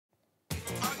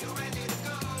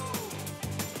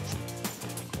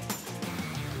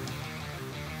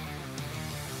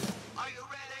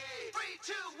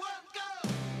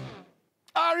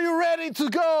you ready to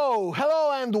go?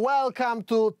 Hello and welcome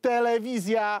to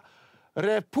Telewizja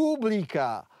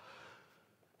Republika.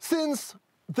 Since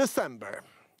December,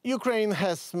 Ukraine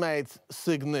has made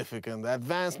significant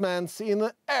advancements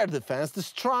in air defense,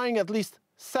 destroying at least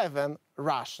 7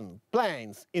 Russian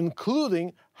planes,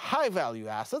 including high-value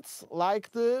assets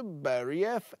like the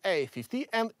Beriev A-50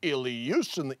 and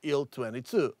Ilyushin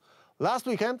Il-22. Last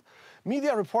weekend,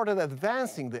 media reported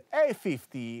advancing the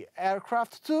A-50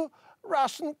 aircraft to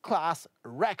Russian-class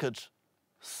wreckage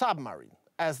submarine,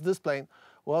 as this plane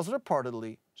was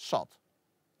reportedly shot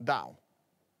down.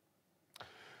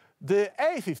 The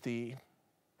A-50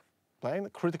 plane,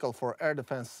 critical for air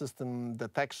defense system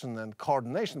detection and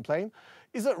coordination plane,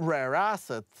 is a rare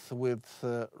asset, with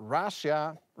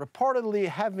Russia reportedly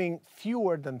having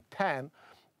fewer than 10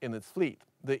 in its fleet.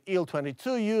 The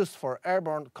Il-22 used for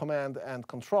airborne command and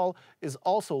control is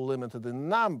also limited in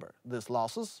number. These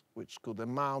losses, which could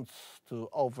amount to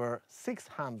over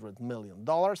 $600 million,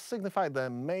 signified a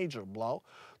major blow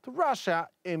to Russia,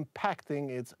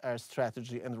 impacting its air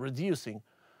strategy and reducing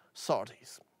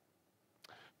sorties.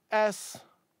 As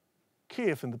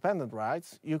Kyiv Independent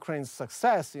writes, Ukraine's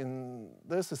success in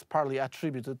this is partly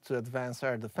attributed to advanced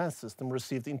air defense system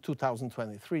received in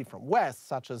 2023 from West,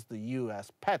 such as the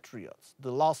US Patriots.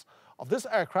 The loss of this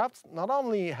aircraft not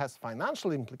only has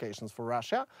financial implications for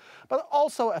Russia, but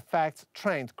also affects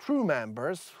trained crew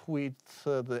members, with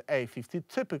the A-50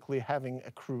 typically having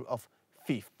a crew of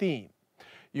 15.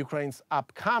 Ukraine's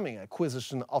upcoming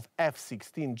acquisition of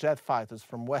F-16 jet fighters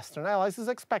from Western allies is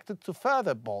expected to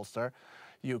further bolster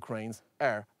Ukraine's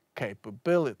air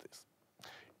capabilities.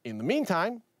 In the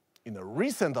meantime, in a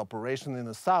recent operation in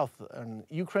the southern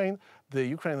Ukraine, the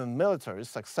Ukrainian military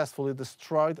successfully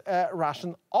destroyed a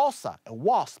Russian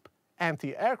AWACS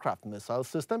anti-aircraft missile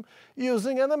system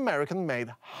using an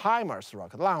American-made HIMARS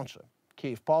rocket launcher.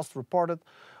 Kyiv Post reported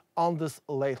on this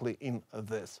lately in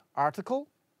this article.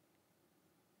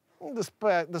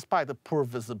 Despite the poor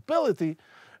visibility,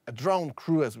 a drone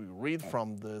crew, as we read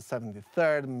from the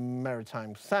 73rd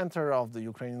Maritime Center of the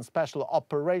Ukrainian Special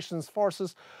Operations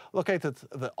Forces, located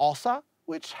the OSA,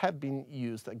 which had been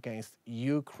used against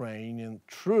Ukrainian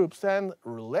troops, and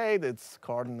relayed its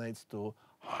coordinates to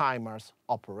HIMARS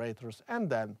operators, and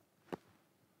then,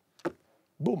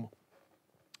 boom.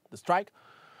 The strike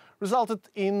resulted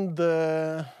in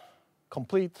the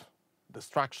complete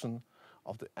destruction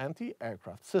of the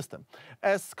anti-aircraft system,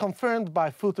 as confirmed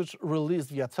by footage released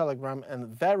via Telegram and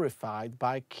verified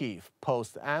by Kyiv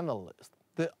Post analyst.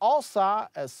 The OSA,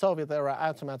 a Soviet-era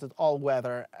automated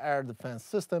all-weather air defense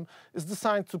system, is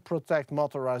designed to protect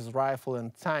motorized rifle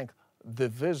and tank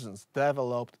divisions,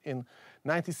 developed in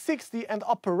 1960 and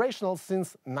operational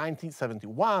since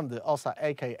 1971. The OSA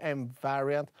AKM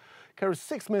variant carries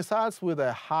 6 missiles with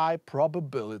a high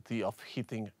probability of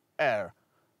hitting air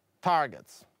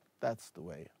targets. That's the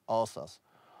way OSAs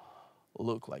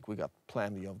look like. We got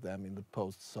plenty of them in the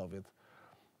post-Soviet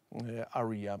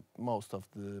area. Most of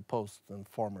the post and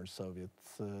former Soviet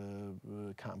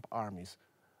camp armies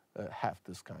have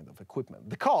this kind of equipment.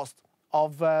 The cost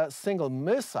of a single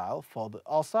missile for the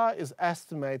OSA is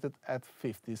estimated at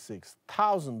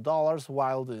 $56,000,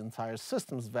 while the entire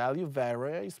system's value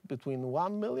varies between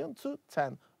 $1 million to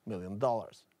 $10 million.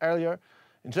 Earlier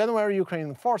in January,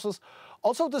 Ukrainian forces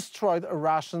also destroyed a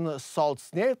Russian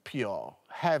Solznepio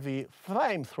heavy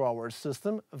flamethrower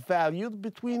system valued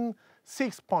between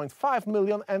 $6.5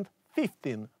 million and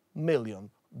 $15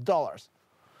 million.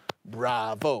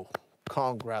 Bravo!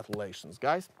 Congratulations,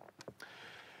 guys.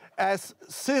 As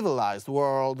civilized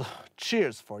world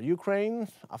cheers for Ukraine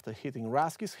after hitting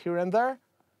Ruskies here and there,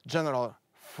 General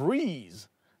Freeze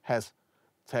has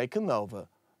taken over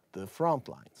the front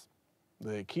lines.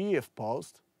 The Kyiv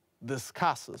Post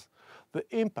discusses the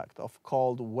impact of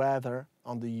cold weather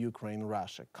on the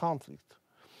Ukraine-Russia conflict,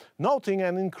 noting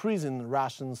an increase in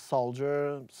Russian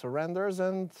soldier surrenders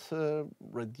and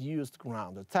reduced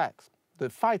ground attacks. The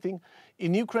fighting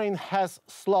in Ukraine has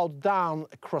slowed down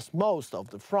across most of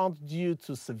the front due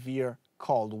to severe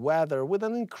cold weather, with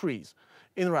an increase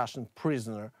in Russian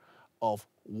prisoner of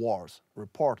wars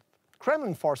reported.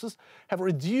 Kremlin forces have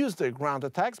reduced their ground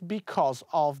attacks because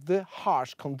of the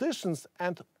harsh conditions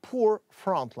and poor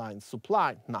frontline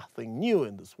supply. Nothing new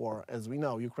in this war. As we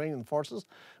know, Ukrainian forces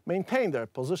maintain their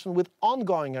position with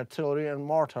ongoing artillery and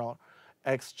mortar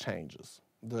exchanges.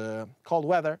 The cold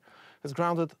weather has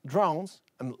grounded drones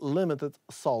and limited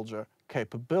soldier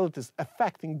capabilities,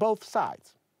 affecting both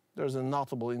sides. There's a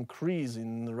notable increase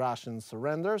in Russian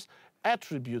surrenders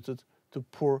attributed to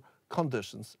poor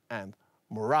conditions and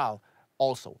morale.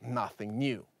 Also, nothing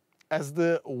new. As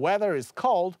the weather is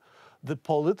cold, the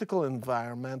political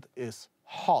environment is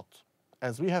hot.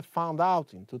 As we have found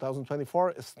out in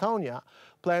 2024, Estonia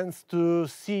plans to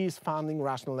cease funding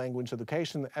Russian language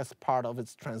education as part of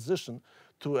its transition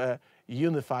to a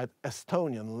unified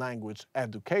Estonian language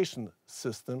education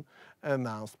system,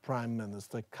 announced Prime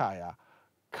Minister Kaja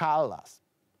Kallas.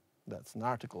 That's an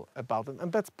article about it,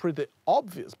 and that's pretty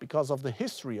obvious because of the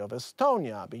history of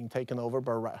Estonia being taken over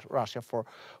by Russia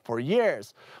for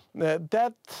years.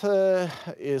 That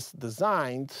is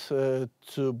designed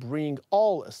to bring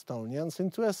all Estonians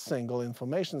into a single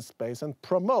information space and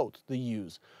promote the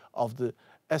use of the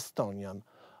Estonian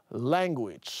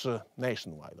language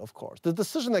nationwide, of course. The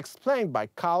decision explained by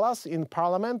Kallas in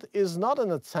Parliament is not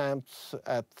an attempt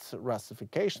at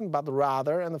Russification, but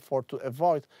rather an effort to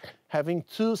avoid having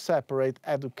two separate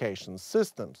education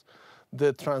systems.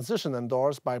 The transition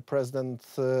endorsed by President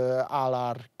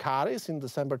Alar Karis in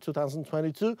December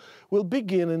 2022 will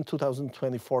begin in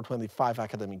 2024-25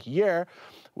 academic year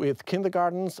with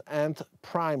kindergartens and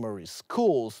primary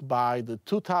schools. By the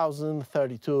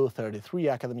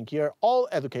 2032-33 academic year, all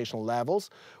educational levels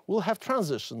will have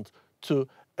transitioned to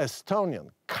Estonian.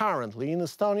 Currently in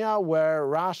Estonia, where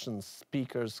Russian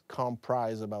speakers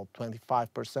comprise about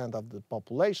 25% of the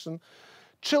population,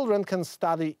 children can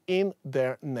study in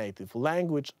their native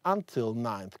language until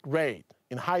 9th grade.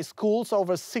 In high schools,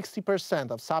 over 60%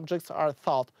 of subjects are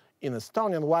taught in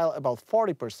Estonian, while about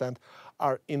 40%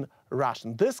 are in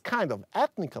Russian. This kind of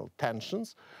ethnical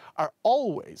tensions are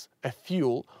always a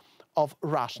fuel of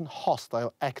Russian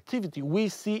hostile activity. We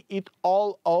see it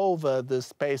all over the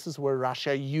spaces where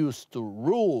Russia used to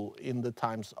rule in the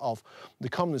times of the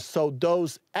communists. So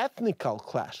those ethnical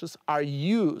clashes are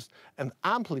used and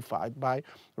amplified by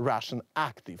Russian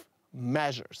active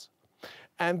measures.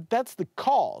 And that's the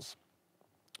cause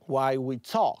why we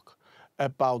talk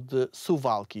about the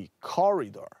Suwałki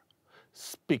corridor.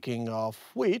 Speaking of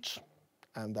which,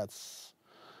 and that's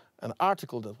an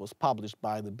article that was published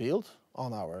by the Bild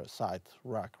on our site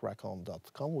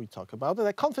rachon.com, we talk about it.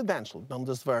 A confidential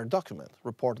Bundeswehr document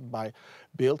reported by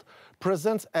Bild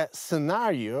presents a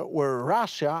scenario where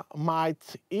Russia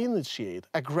might initiate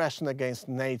aggression against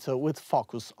NATO with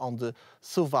focus on the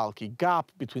Suwałki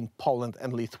gap between Poland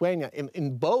and Lithuania.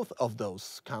 In both of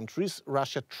those countries,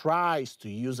 Russia tries to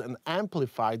use and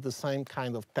amplify the same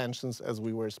kind of tensions as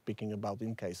we were speaking about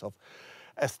in case of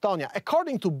Estonia.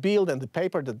 According to Bild and the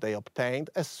paper that they obtained,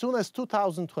 as soon as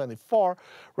 2024,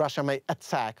 Russia may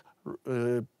attack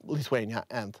Lithuania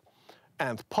and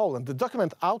Poland. The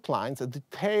document outlines a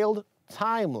detailed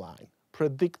timeline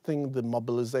predicting the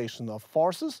mobilization of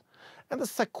forces and a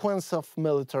sequence of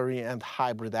military and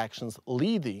hybrid actions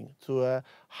leading to a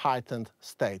heightened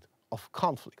state of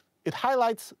conflict. It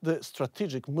highlights the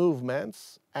strategic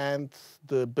movements and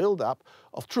the buildup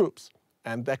of troops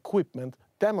and equipment,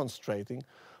 demonstrating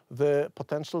the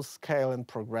potential scale and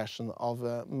progression of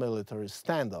a military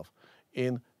standoff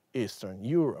in Eastern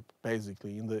Europe,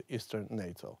 basically in the Eastern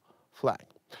NATO flank.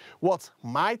 What's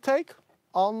my take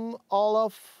on all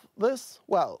of this?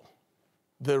 Well,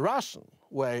 the Russian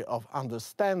way of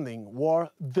understanding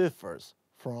war differs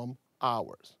from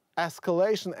ours.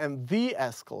 Escalation and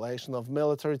de-escalation of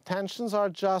military tensions are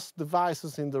just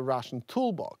devices in the Russian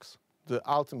toolbox. The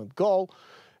ultimate goal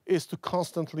is to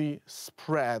constantly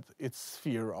spread its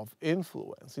sphere of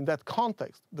influence. In that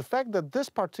context, the fact that this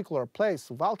particular place,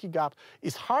 Suwałki Gap,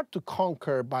 is hard to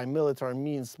conquer by military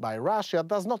means by Russia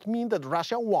does not mean that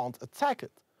Russia won't attack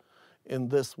it in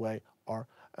this way or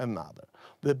another.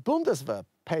 The Bundeswehr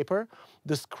paper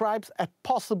describes a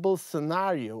possible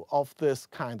scenario of this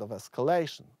kind of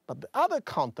escalation. But the other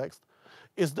context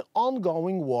is the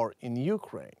ongoing war in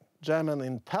Ukraine. German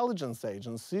intelligence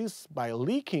agencies, by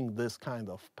leaking this kind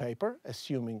of paper,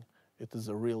 assuming it is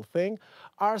a real thing,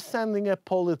 are sending a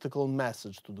political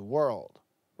message to the world.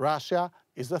 Russia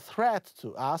is a threat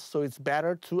to us, so it's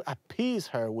better to appease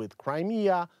her with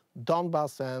Crimea,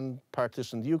 Donbas and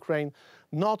partitioned Ukraine,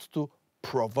 not to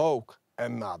provoke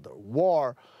another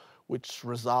war, which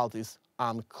result is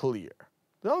unclear.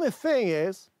 The only thing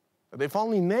is that if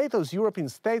only NATO's European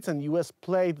states and US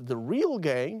played the real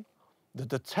game, the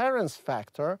deterrence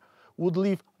factor would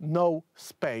leave no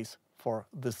space for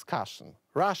discussion.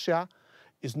 Russia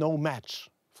is no match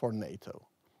for NATO,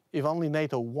 if only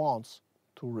NATO wants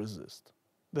to resist.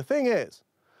 The thing is,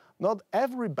 not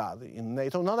everybody in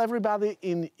NATO, not everybody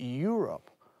in Europe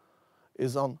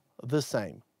is on the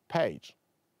same page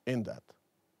in that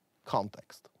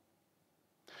context.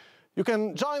 You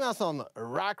can join us on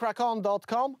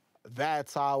rachon.com,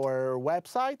 that's our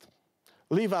website.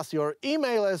 Leave us your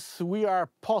email, as we are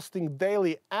posting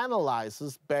daily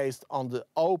analyses based on the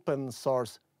open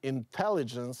source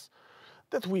intelligence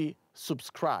that we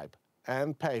subscribe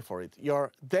and pay for it.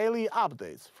 Your daily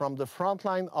updates from the front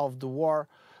line of the war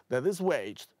that is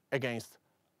waged against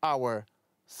our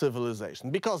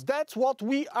civilization. Because that's what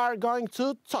we are going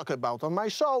to talk about on my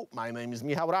show. My name is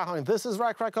Rachon, and this is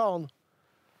Rachon.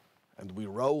 And we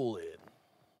roll in.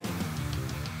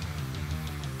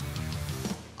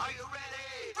 Are you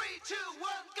ready? 3, 2,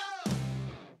 1, go!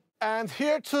 And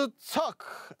here to talk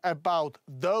about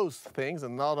those things,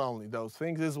 and not only those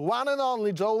things, is one and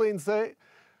only Joe Lindsley.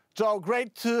 Joe,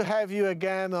 great to have you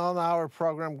again on our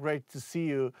program. Great to see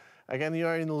you. Again,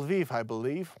 you're in Lviv, I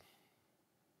believe.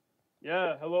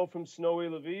 Yeah, hello from snowy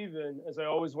Lviv. And as I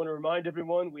always want to remind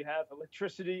everyone, we have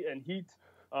electricity and heat.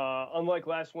 Unlike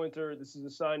last winter, this is a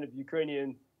sign of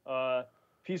Ukrainian,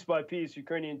 piece by piece,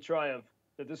 Ukrainian triumph,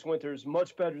 that this winter is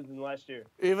much better than last year.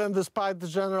 Even despite the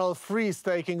general freeze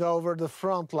taking over the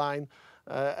front line,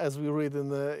 as we read in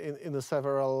the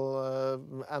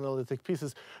several analytic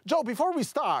pieces. Joe, before we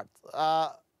start,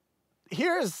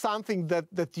 here is something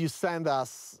that you sent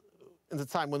us in the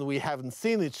time when we haven't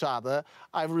seen each other.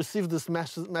 I've received this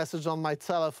message on my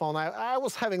telephone. I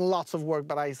was having lots of work,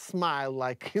 but I smiled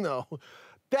like, you know,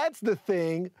 that's the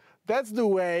thing. That's the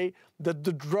way that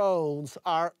the drones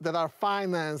that are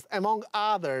financed, among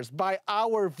others, by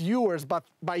our viewers, but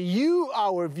by you,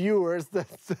 our viewers.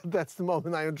 That's the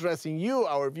moment I'm addressing you,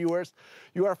 our viewers.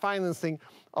 You are financing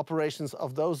operations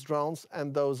of those drones,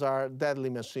 and those are deadly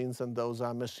machines, and those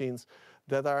are machines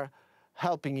that are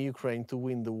helping Ukraine to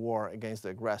win the war against the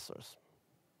aggressors.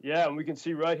 Yeah, and we can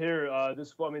see right here,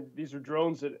 these are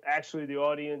drones that actually the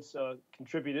audience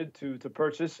contributed to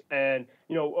purchase. And,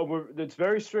 you know, it's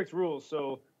very strict rules.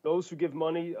 So those who give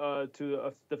money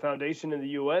to the foundation in the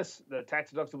U.S., the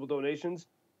tax-deductible donations,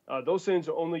 those things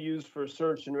are only used for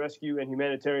search and rescue and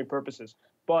humanitarian purposes.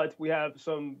 But we have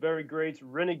some very great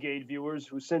renegade viewers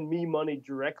who send me money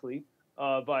directly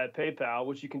via PayPal,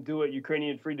 which you can do at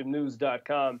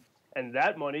UkrainianFreedomNews.com. And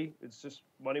that money, it's just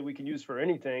money we can use for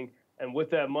anything. And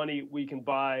with that money, we can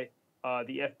buy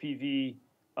the FPV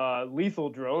lethal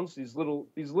drones. These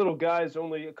little guys,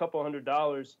 only a couple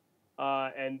 $100,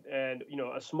 and you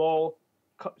know, a small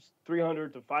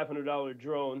 $300 to $500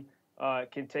 drone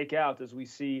can take out, as we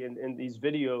see in these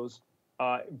videos,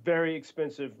 very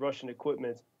expensive Russian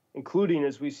equipment, including,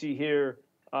 as we see here,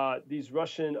 these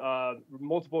Russian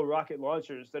multiple rocket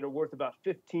launchers that are worth about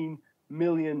 $15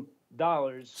 million.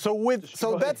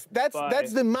 So that's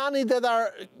the money that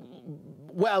are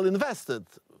well invested.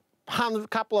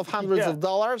 Couple of hundreds of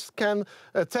dollars can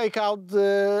take out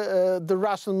the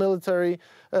Russian military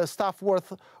stuff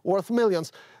worth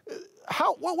millions.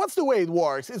 What's the way it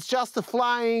works? It's just a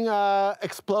flying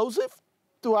explosive.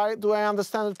 Do I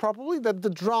understand it properly? That the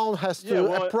drone has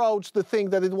to approach the thing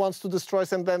that it wants to destroy,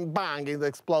 and then bang, it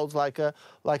explodes like a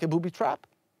booby trap.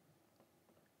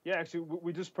 Yeah, actually,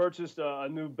 we just purchased a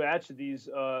new batch of these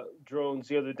drones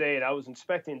the other day, and I was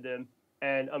inspecting them.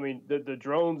 And I mean, the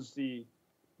drones,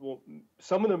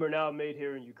 some of them are now made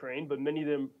here in Ukraine, but many of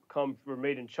them were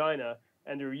made in China,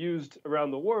 and they're used around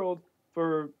the world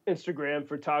for Instagram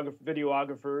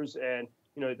videographers, and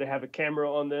you know, they have a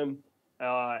camera on them,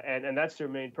 and that's their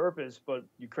main purpose. But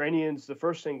Ukrainians, the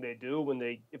first thing they do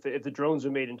if the drones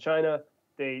are made in China,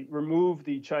 they remove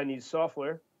the Chinese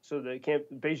software. So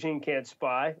Beijing can't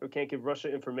spy or can't give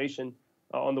Russia information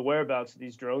on the whereabouts of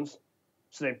these drones.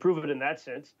 So they improve it in that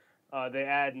sense. They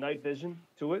add night vision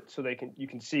to it, so you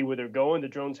can see where they're going. The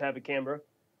drones have a camera,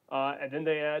 and then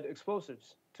they add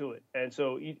explosives to it. And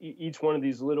so each one of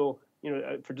these little, you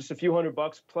know, for just a few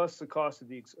 $100 plus the cost of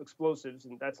the explosives,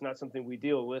 and that's not something we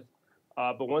deal with.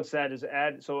 But once that is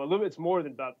added, so it's more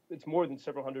than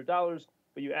several $100s.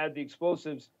 But you add the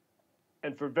explosives,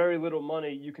 and for very little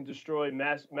money, you can destroy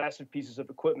massive pieces of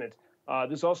equipment.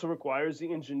 This also requires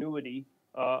the ingenuity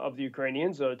of the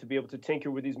Ukrainians to be able to tinker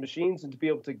with these machines and to be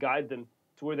able to guide them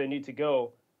to where they need to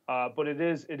go. But it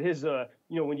is you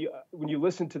know, when you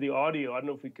listen to the audio, I don't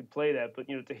know if we could play that, but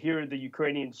you know, to hear the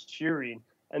Ukrainians cheering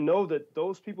and know that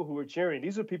those people who are cheering,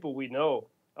 these are people we know.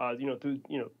 You know,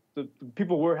 the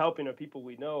people we're helping are people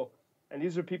we know, and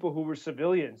these are people who were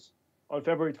civilians on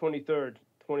February 23rd,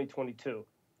 2022.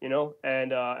 You know,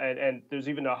 and there's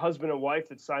even a husband and wife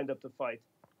that signed up to fight,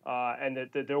 and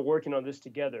that they're working on this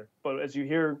together. But as you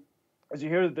hear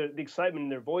the excitement in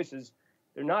their voices,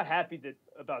 they're not happy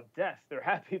about death. They're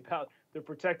happy about they're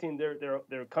protecting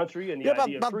their country and the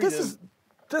idea of freedom.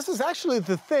 This is actually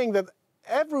the thing that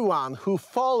everyone who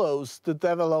follows the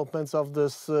developments of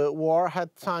this war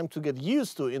had time to get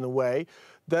used to, in a way,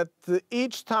 that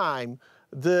each time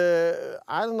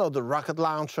I don't know, the rocket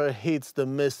launcher hits the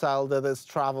missile that is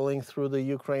traveling through the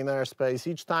Ukraine airspace.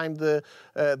 Each time the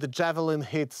Javelin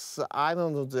hits, I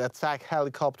don't know, the attack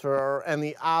helicopter or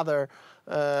any other,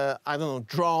 I don't know,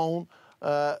 drone,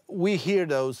 we hear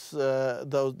those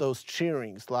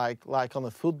cheerings like on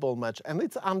a football match, and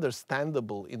it's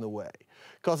understandable in a way,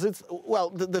 because it's, well,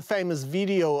 the famous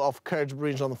video of Kerch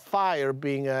Bridge on fire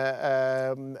being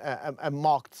a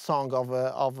mocked song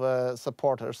of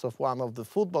supporters of one of the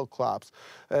football clubs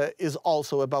is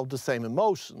also about the same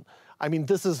emotion. I mean,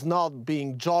 this is not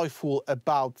being joyful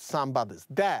about somebody's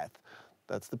death.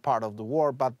 That's the part of the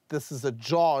war, but this is a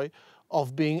joy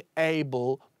of being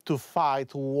able to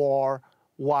fight war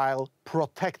while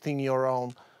protecting your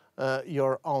own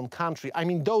country. I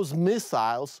mean, those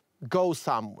missiles go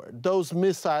somewhere. Those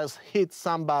missiles hit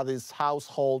somebody's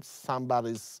household,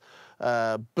 somebody's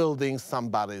building,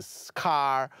 somebody's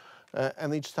car,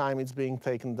 and each time it's being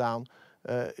taken down,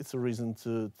 it's a reason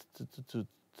to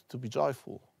be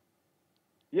joyful.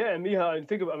 Yeah, and Miha, and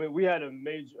think about, I mean, we had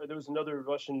there was another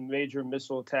Russian major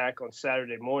missile attack on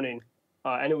Saturday morning,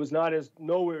 and it was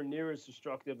nowhere near as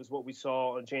destructive as what we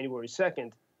saw on January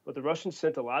 2nd, but the Russians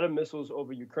sent a lot of missiles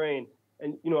over Ukraine.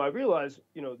 And, I realize,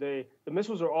 the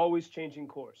missiles are always changing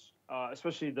course,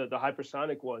 especially the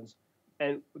hypersonic ones.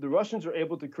 And the Russians are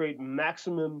able to create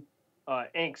maximum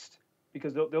angst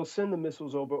because they'll send the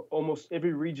missiles over almost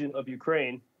every region of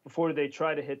Ukraine before they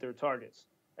try to hit their targets.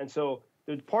 And so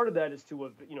part of that is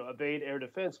to, evade air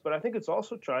defense. But I think it's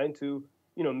also trying to,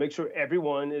 make sure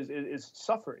everyone is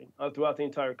suffering throughout the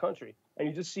entire country. And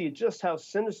you just see just how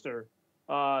sinister,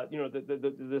 even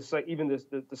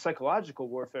the psychological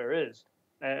warfare is,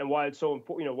 and why it's so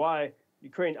important. Why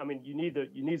Ukraine? I mean, you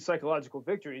need psychological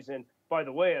victories. And by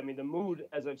the way, I mean, the mood,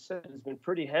 as I've said, has been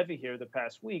pretty heavy here the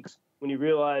past weeks. When you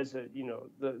realize that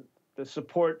the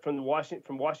support from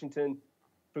Washington,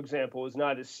 for example, is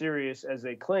not as serious as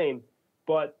they claim.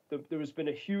 But there has been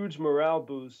a huge morale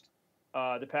boost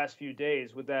the past few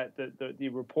days with the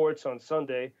reports on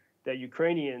Sunday that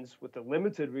Ukrainians, with the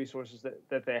limited resources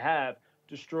that they have,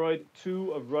 destroyed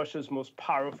two of Russia's most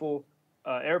powerful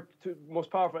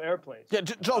airplanes. Yeah,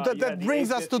 Joe, that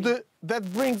brings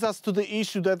us to the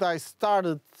issue that I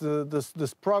started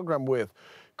this program with.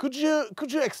 Could you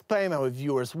explain our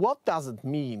viewers what does it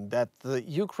mean that the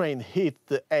Ukraine hit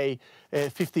the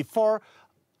A-50 for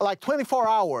like 24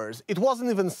 hours? It wasn't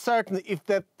even certain if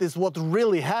that is what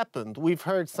really happened. We've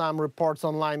heard some reports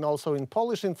online also in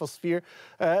Polish infosphere,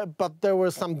 but there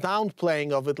was some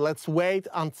downplaying of it. Let's wait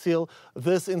until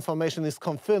this information is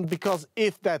confirmed, because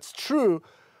if that's true,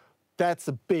 that's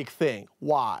a big thing.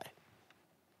 Why?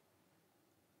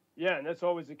 Yeah, and that's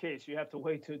always the case. You have to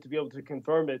wait to be able to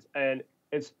confirm it. And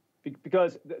it's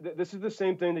because this is the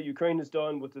same thing that Ukraine has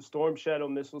done with the Storm Shadow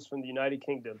missiles from the United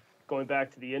Kingdom going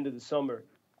back to the end of the summer.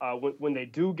 When they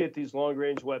do get these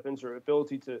long-range weapons or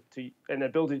ability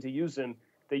to use them,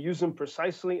 they use them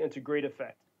precisely and to great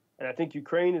effect. And I think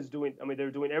Ukraine is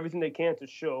they're doing everything they can to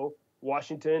show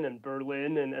Washington and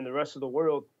Berlin and the rest of the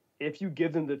world, if you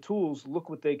give them the tools, look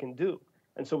what they can do.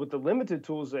 And so with the limited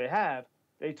tools they have,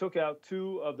 they took out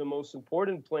two of the most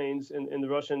important planes in the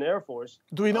Russian Air Force.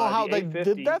 Do we know how they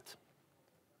did that?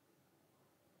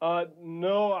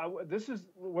 No,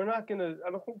 we're not gonna.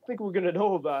 I don't think we're gonna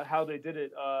know about how they did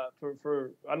it. I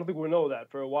don't think we'll know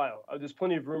that for a while. There's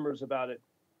plenty of rumors about it.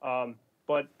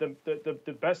 But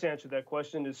the best answer to that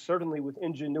question is certainly with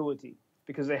ingenuity,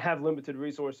 because they have limited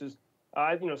resources.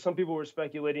 Some people were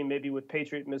speculating maybe with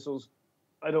Patriot missiles.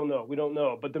 I don't know. We don't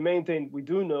know. But the main thing we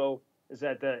do know is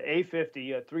that the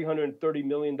A-50, a $330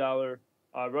 million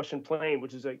Russian plane,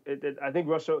 which is I think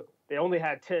Russia, they only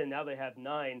had 10, now they have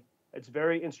 9. It's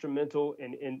very instrumental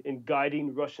in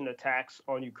guiding Russian attacks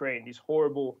on Ukraine. These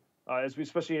horrible, as we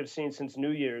especially have seen since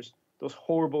New Year's, those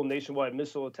horrible nationwide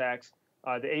missile attacks.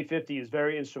 The A-50 is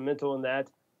very instrumental in that.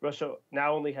 Russia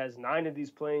now only has 9 of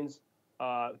these planes,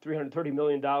 $330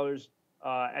 million.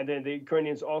 And then the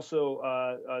Ukrainians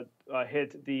also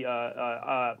hit the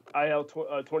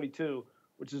IL-22,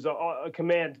 which is a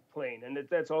command plane. And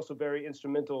that's also very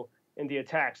instrumental in the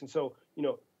attacks. And so,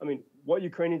 what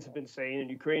Ukrainians have been saying, and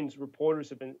Ukraine's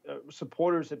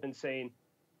supporters have been saying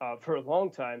for a long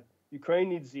time, Ukraine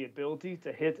needs the ability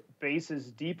to hit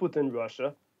bases deep within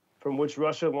Russia, from which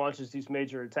Russia launches these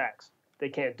major attacks. They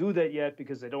can't do that yet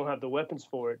because they don't have the weapons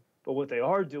for it. But what they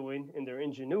are doing in their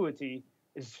ingenuity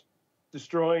is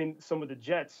destroying some of the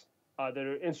jets that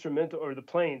are instrumental, or the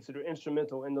planes that are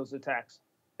instrumental in those attacks.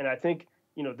 And I think,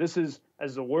 this is,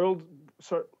 as the world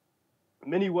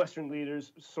many Western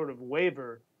leaders sort of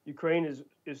waver, Ukraine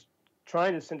is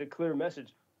trying to send a clear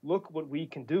message. Look what we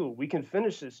can do. We can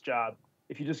finish this job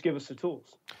if you just give us the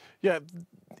tools. Yeah,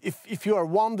 if you are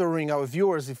wondering, our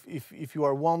viewers, if you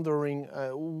are wondering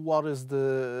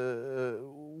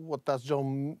what does Joe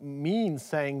mean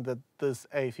saying that this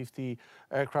A-50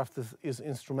 aircraft is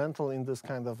instrumental in this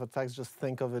kind of attacks, just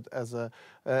think of it as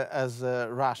a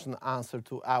Russian answer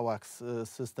to AWACS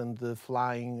system, the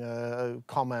flying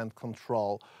command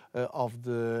control of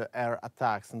the air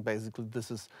attacks, and basically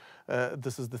this is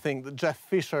the thing. Jeff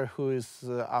Fisher, who is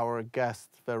our guest,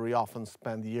 very often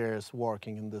spent years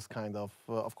working in this kind of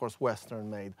course,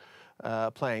 Western-made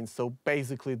planes. So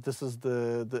basically, this is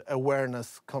the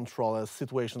awareness control, a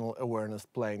situational awareness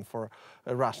plane for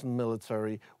a Russian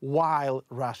military while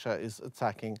Russia is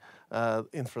attacking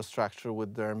infrastructure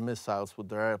with their missiles, with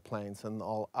their airplanes, and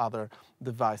all other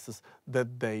devices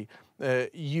that they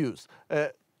use.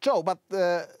 Joe, but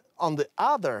on the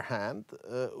other hand,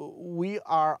 we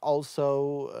are also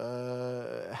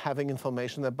having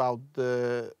information about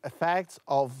the effects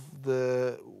of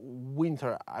the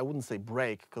winter, I wouldn't say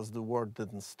break, because the war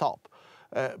didn't stop,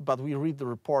 but we read the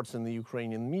reports in the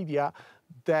Ukrainian media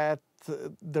that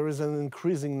there is an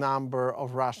increasing number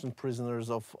of Russian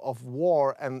prisoners of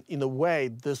war, and in a way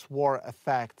this war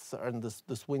affects, and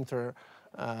this winter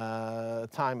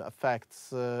time affects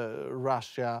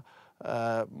Russia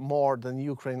more than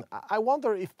Ukraine. I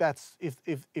wonder if that's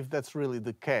really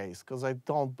the case, because I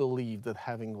don't believe that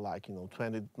having like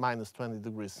minus 20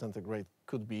 degrees centigrade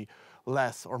could be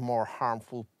less or more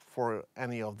harmful for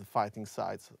any of the fighting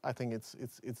sides. I think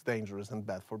it's dangerous and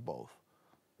bad for both.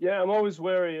 Yeah, I'm always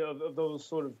wary of those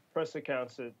sort of press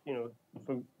accounts that,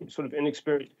 from sort of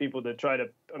inexperienced people that try to,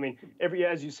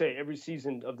 as you say, every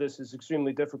season of this is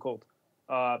extremely difficult.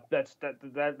 That's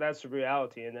the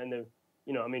reality. And then,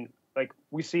 like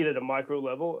we see it at a micro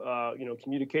level,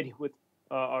 communicating with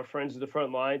our friends at the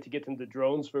front line to get them the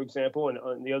drones, for example,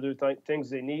 and the other things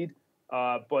they need.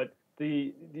 But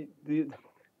the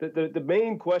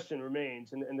main question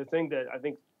remains, and the thing that I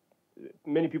think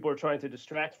many people are trying to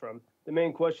distract from, the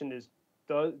main question is,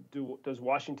 does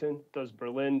Washington, does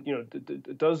Berlin,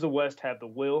 does the West have the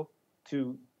will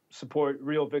to support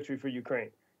real victory for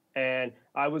Ukraine? And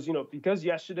I was, because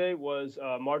yesterday was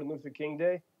Martin Luther King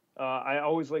Day, I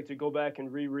always like to go back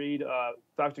and reread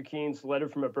Dr. King's letter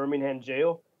from a Birmingham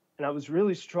jail. And I was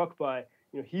really struck by,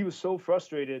 he was so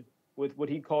frustrated with what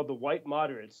he called the white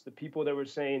moderates, the people that were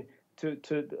saying to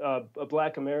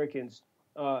Black Americans,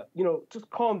 just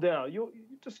calm down. You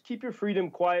just keep your freedom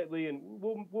quietly, and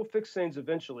we'll fix things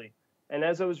eventually. And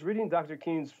as I was reading Dr.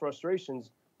 King's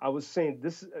frustrations, I was saying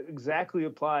this exactly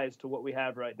applies to what we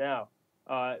have right now.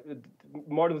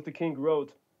 Martin Luther King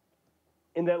wrote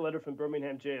in that letter from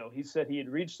Birmingham jail, he said he had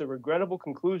reached the regrettable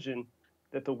conclusion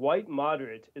that the white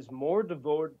moderate is more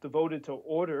devoted to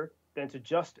order than to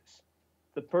justice.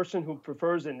 The person who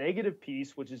prefers a negative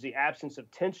peace, which is the absence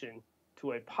of tension,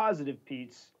 to a positive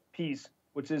peace,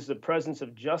 which is the presence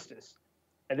of justice.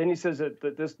 And then he says that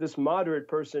this moderate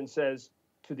person says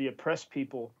to the oppressed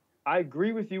people, I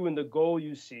agree with you in the goal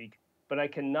you seek, but I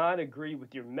cannot agree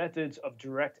with your methods of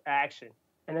direct action.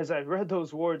 And as I read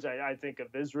those words, I think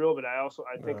of Israel, but I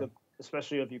think of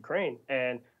especially of Ukraine.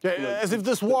 And as if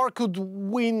this war could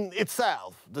win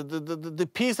itself. The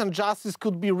peace and justice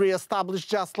could be reestablished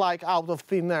just like out of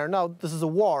thin air. No, this is a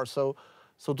war, so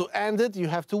to end it, you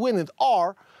have to win it,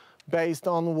 or based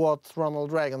on what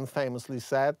Ronald Reagan famously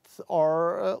said,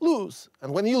 or lose.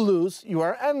 And when you lose, you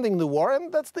are ending the war,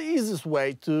 and that's the easiest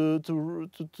way to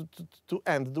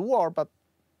end the war. But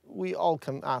we all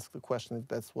can ask the question if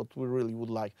that's what we really would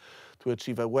like to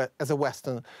achieve as a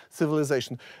Western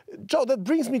civilization. Joe, that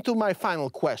brings me to my final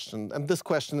question, and this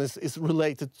question is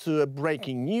related to a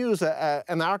breaking news,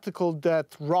 an article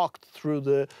that rocked through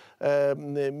the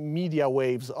media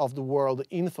waves of the world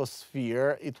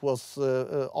infosphere. It was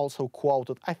also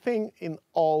quoted, I think, in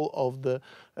all of the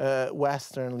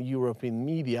Western European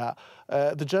media.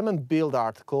 The German Bild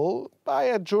article by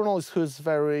a journalist who's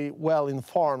very well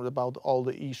informed about all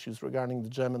the issues regarding the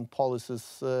German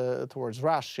policies towards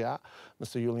Russia,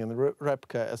 Mr. Julian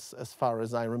Repke, as far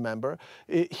as I remember.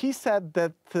 He said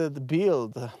that the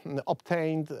Bild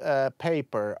obtained a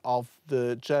paper of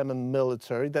the German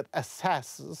military that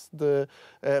assesses the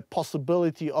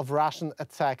possibility of Russian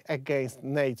attack against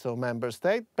NATO member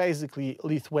states, basically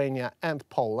Lithuania and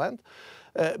Poland.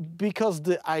 Because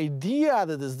the idea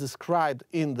that is described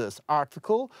in this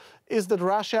article is that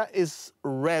Russia is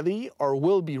ready, or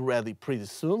will be ready pretty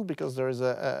soon, because there is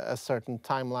a certain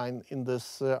timeline in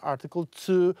this article,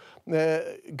 to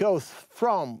go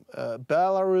from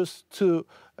Belarus to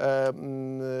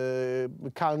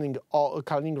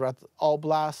Kaliningrad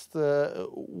Oblast,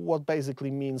 what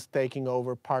basically means taking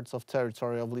over parts of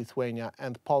territory of Lithuania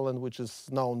and Poland, which is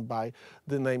known by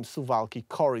the name Suwalki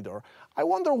Corridor. I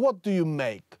wonder, what do you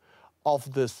make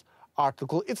of this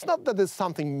article? It's not that it's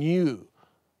something new,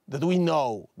 that we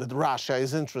know that Russia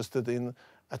is interested in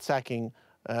attacking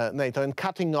NATO and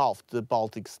cutting off the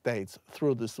Baltic states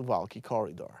through the Suwalki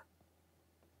Corridor.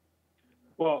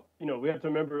 Well, we have to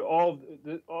remember all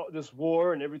this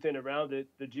war and everything around it.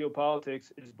 The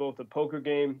geopolitics is both a poker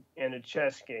game and a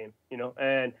chess game,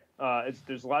 and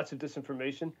there's lots of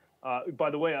disinformation. By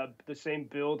the way, the same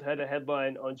Bild had a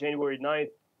headline on January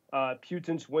 9th,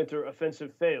 Putin's winter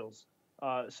offensive fails.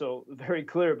 So very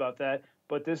clear about that.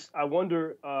 But I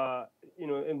wonder,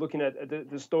 in looking at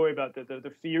the story about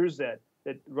the fears that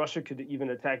Russia could even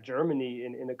attack Germany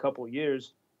in a couple of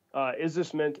years, is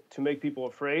this meant to make people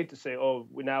afraid, to say, oh,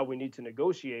 now we need to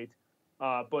negotiate?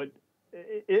 But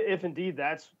if indeed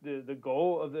that's the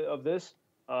goal of this,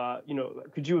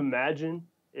 could you imagine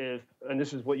if, and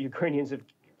this is what Ukrainians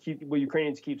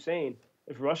keep saying,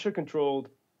 if Russia controlled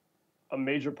a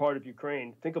major part of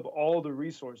Ukraine, think of all the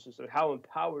resources and how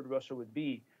empowered Russia would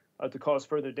be to cause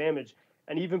further damage.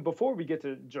 And even before we get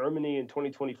to Germany in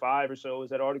 2025 or so, as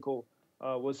that article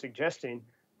was suggesting,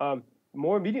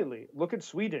 more immediately, look at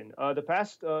Sweden. The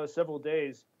past several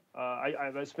days,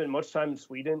 I spent much time in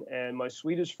Sweden, and my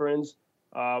Swedish friends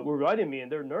were writing me, and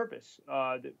they're nervous.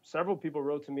 Several people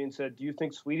wrote to me and said, do you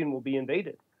think Sweden will be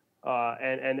invaded?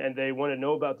 And they want to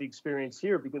know about the experience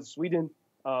here, because Sweden,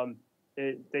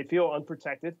 they feel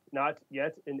unprotected, not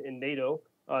yet in NATO.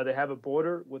 They have a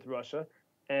border with Russia.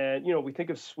 And, we think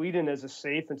of Sweden as a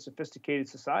safe and sophisticated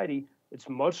society. It's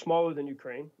much smaller than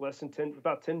Ukraine,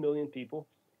 about 10 million people.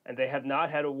 And they have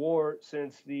not had a war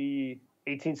since the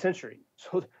 18th century.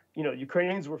 So,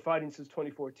 Ukrainians were fighting since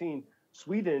 2014.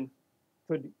 Sweden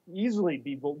could easily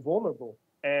be vulnerable.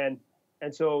 And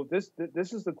so this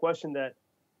is the question that,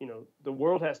 the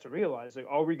world has to realize. Like,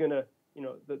 are we going to,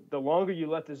 the longer you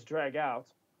let this drag out,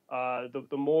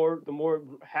 the more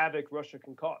havoc Russia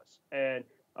can cause. And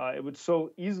it would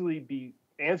so easily be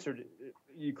answered,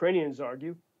 Ukrainians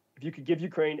argue, if you could give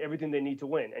Ukraine everything they need to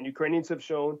win. And Ukrainians have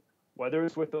shown, whether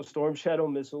it's with those Storm Shadow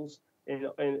missiles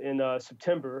in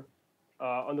September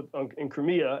in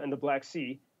Crimea and the Black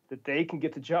Sea, that they can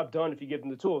get the job done if you give them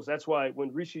the tools. That's why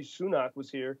when Rishi Sunak was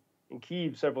here in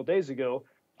Kyiv several days ago,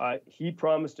 he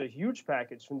promised a huge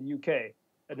package from the UK,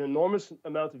 an enormous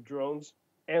amount of drones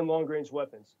and long-range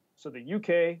weapons. So the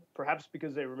UK, perhaps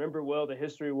because they remember well the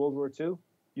history of World War II,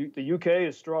 the UK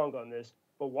is strong on this.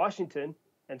 But Washington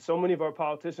and so many of our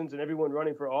politicians and everyone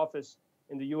running for office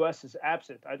in the U.S. is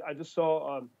absent. I just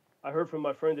saw, I heard from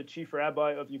my friend, the chief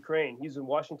rabbi of Ukraine. He's in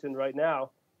Washington right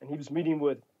now, and he was meeting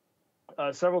with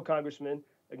several congressmen,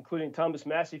 including Thomas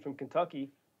Massey from Kentucky,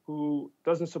 who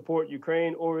doesn't support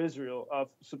Ukraine or Israel,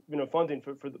 funding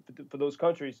for those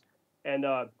countries. And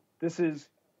this is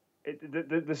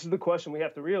the question we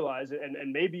have to realize.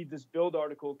 And maybe this Bild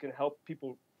article can help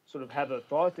people sort of have a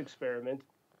thought experiment.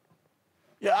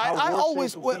 Yeah, I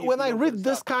always, when I read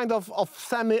this kind of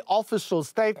semi-official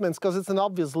statements, because it's an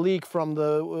obvious leak from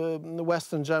the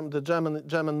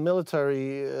German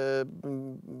military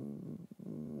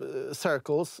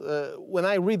circles, when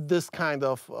I read this kind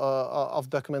of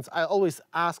documents, I always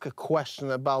ask a question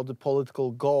about the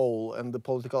political goal and the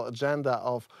political agenda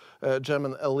of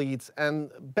German elites.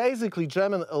 And basically,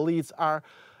 German elites are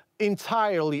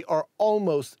entirely or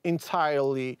almost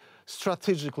entirely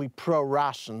strategically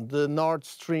pro-Russian. The Nord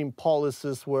Stream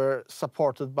policies were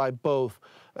supported by both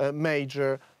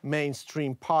major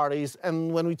mainstream parties.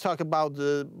 And when we talk about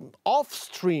the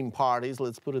off-stream parties,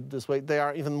 let's put it this way, they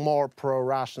are even more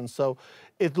pro-Russian. So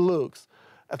it looks,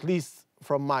 at least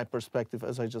from my perspective,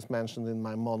 as I just mentioned in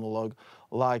my monologue,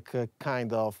 like a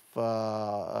kind of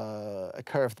a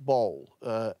curved ball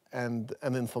and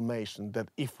an information that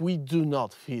if we do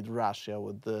not feed Russia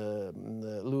with the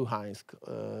Luhansk,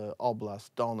 Oblast,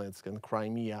 Donetsk and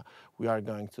Crimea, we are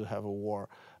going to have a war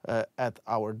at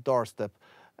our doorstep.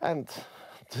 And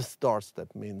this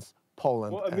doorstep means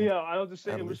Poland. Well, I'll just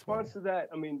say in response to that,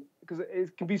 because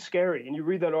it can be scary, and you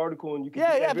read that article and you can...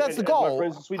 Yeah, that's the goal. My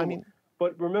friends in Sweden,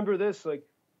 but remember this, like,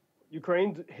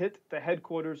 Ukraine hit the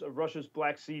headquarters of Russia's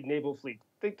Black Sea naval fleet.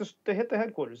 They hit the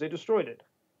headquarters. They destroyed it.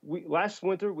 Last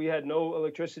winter, we had no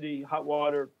electricity, hot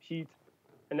water, heat,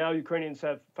 and now Ukrainians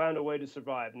have found a way to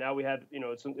survive. Now we have,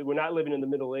 we're not living in the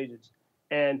Middle Ages.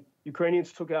 And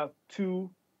Ukrainians took out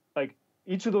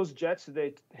each of those jets that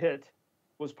they hit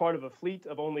was part of a fleet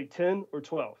of only 10 or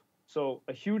 12. So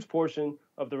a huge portion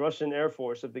of the Russian Air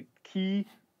Force, of the key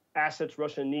assets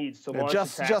Russia needs to launch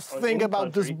Just attacks on think any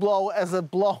about this country. blow as a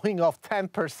blowing of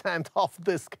 10% of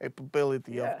this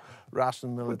capability Yeah. of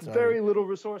Russian With military. very little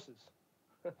resources.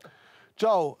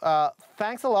 Joe,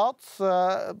 thanks a lot.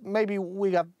 Maybe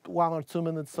we got 1 or 2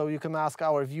 minutes, so you can ask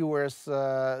our viewers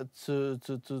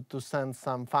to send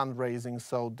some fundraising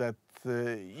so that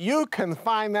you can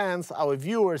finance, our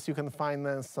viewers, you can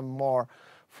finance some more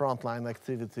frontline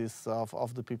activities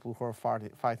of the people who are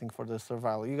fighting for their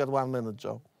survival. You got 1 minute,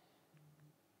 Joe.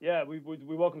 Yeah, we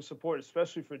welcome support,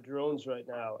 especially for drones right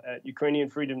now at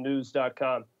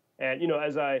UkrainianFreedomNews.com. And, you know,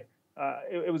 as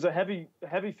it was a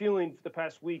heavy feeling for the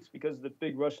past weeks because of the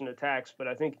big Russian attacks. But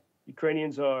I think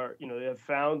Ukrainians are, you know, they have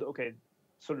found, okay,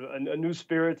 sort of a new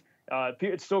spirit.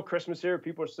 It's still Christmas here.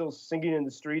 People are still singing in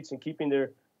the streets and keeping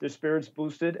their spirits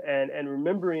boosted and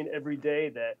remembering every day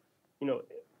that, you know,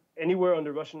 anywhere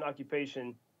under Russian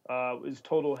occupation is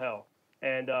total hell.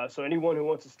 And so anyone who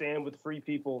wants to stand with free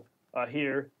people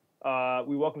here,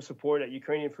 we welcome support at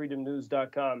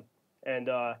UkrainianFreedomNews.com. And,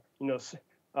 you know,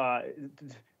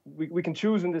 we can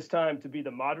choose in this time to be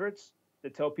the moderates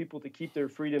that tell people to keep their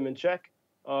freedom in check,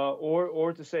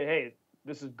 or to say, hey,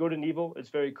 this is good and evil. It's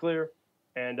very clear,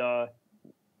 and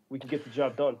we can get the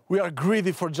job done. We are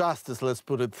greedy for justice. Let's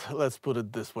put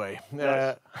it this way.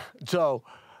 Yes. Joe,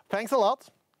 thanks a lot.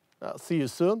 See you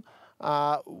soon.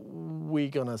 We're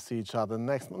gonna see each other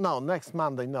next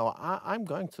Monday. No, I'm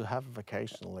going to have a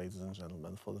vacation, ladies and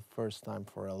gentlemen, for the first time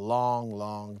for a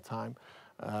long time.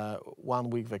 1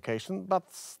 week vacation,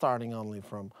 but starting only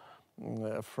from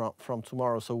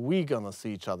tomorrow. So we're gonna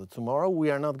see each other tomorrow. We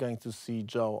are not going to see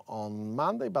Joe on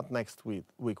Monday, but next week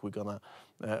we're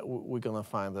gonna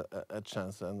find a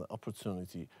chance and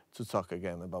opportunity to talk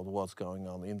again about what's going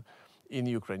on in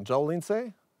Ukraine. Joe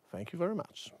Lindsley, thank you very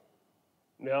much.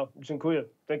 Yeah, dziękuję.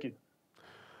 Thank you.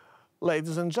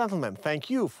 Ladies and gentlemen, thank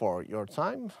you for your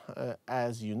time.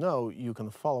 As you know, you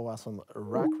can follow us on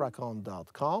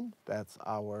rackracon.com. That's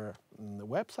our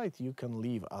website. You can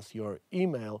leave us your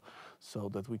email so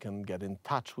that we can get in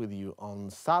touch with you on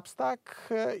Substack.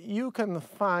 You can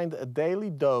find a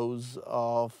daily dose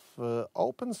of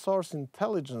open source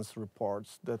intelligence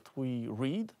reports that we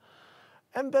read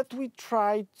and that we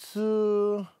try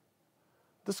to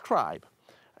describe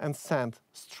and send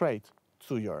straight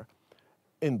to your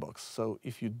inbox. So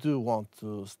if you do want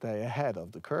to stay ahead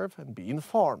of the curve and be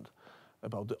informed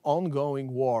about the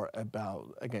ongoing war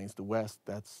against the West,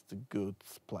 that's the good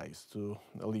place to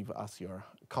leave us your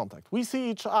contact. We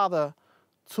see each other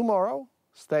tomorrow.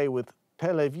 Stay with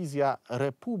Telewizja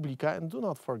Republika and do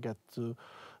not forget to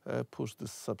push the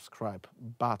subscribe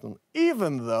button,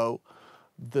 even though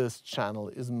this channel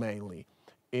is mainly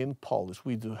in Polish.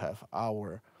 We do have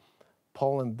our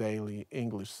Poland Daily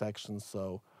English section,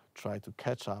 so try to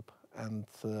catch up and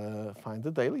find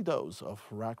the daily dose of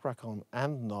Racon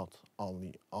and not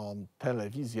only on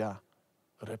Telewizja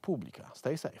Republika.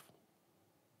 Stay safe.